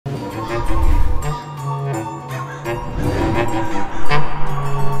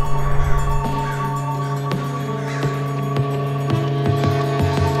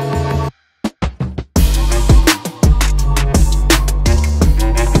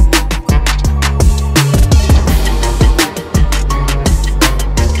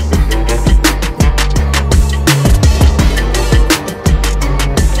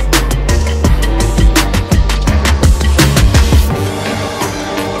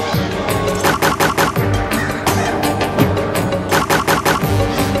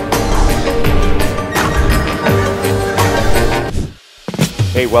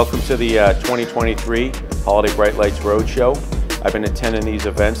Hey, welcome to the 2023 Holiday Bright Lights Roadshow. I've been attending these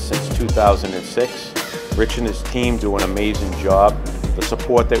events since 2006. Rich and his team do an amazing job. The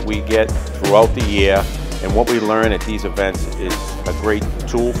support that we get throughout the year and what we learn at these events is a great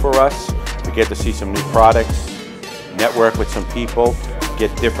tool for us. We get to see some new products, network with some people,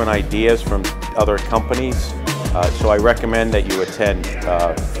 get different ideas from other companies. So I recommend that you attend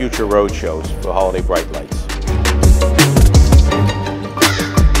future roadshows for Holiday Bright Lights.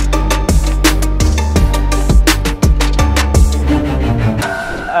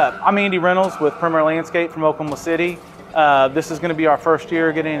 I'm Andy Reynolds with Premier Landscape from Oklahoma City. This is going to be our first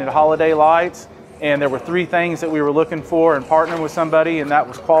year getting into holiday lights, and there were three things that we were looking for in partnering with somebody, and that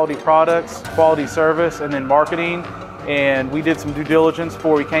was quality products, quality service, and then marketing. And we did some due diligence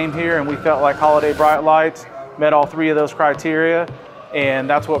before we came here, and we felt like Holiday Bright Lights met all three of those criteria, and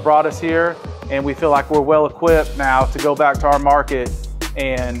that's what brought us here. And we feel like we're well equipped now to go back to our market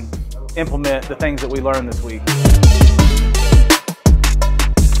and implement the things that we learned this week.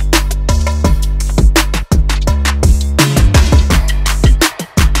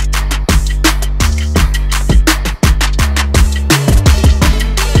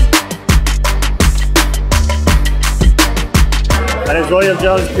 My name is William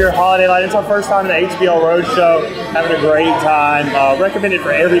Jones, Pure Holiday Light. It's our first time at the HBL Roadshow. Having a great time. Recommend it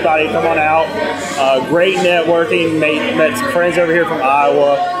for everybody. Come on out. Great networking. Met some friends over here from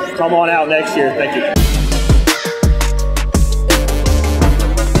Iowa. Come on out next year. Thank you.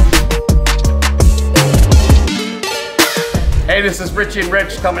 Hey, this is Richie and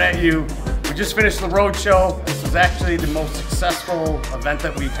Rich coming at you. We just finished the roadshow. This was actually the most successful event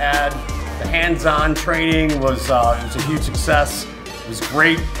that we've had. The hands-on training was it was a huge success. It was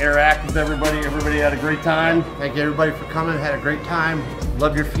great, interact with everybody. Everybody had a great time. Thank you everybody for coming, had a great time.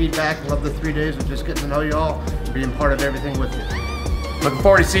 Love your feedback, love the 3 days of just getting to know you all and being part of everything with you. Looking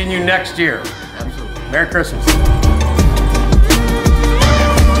forward to seeing you next year. Absolutely. Merry Christmas.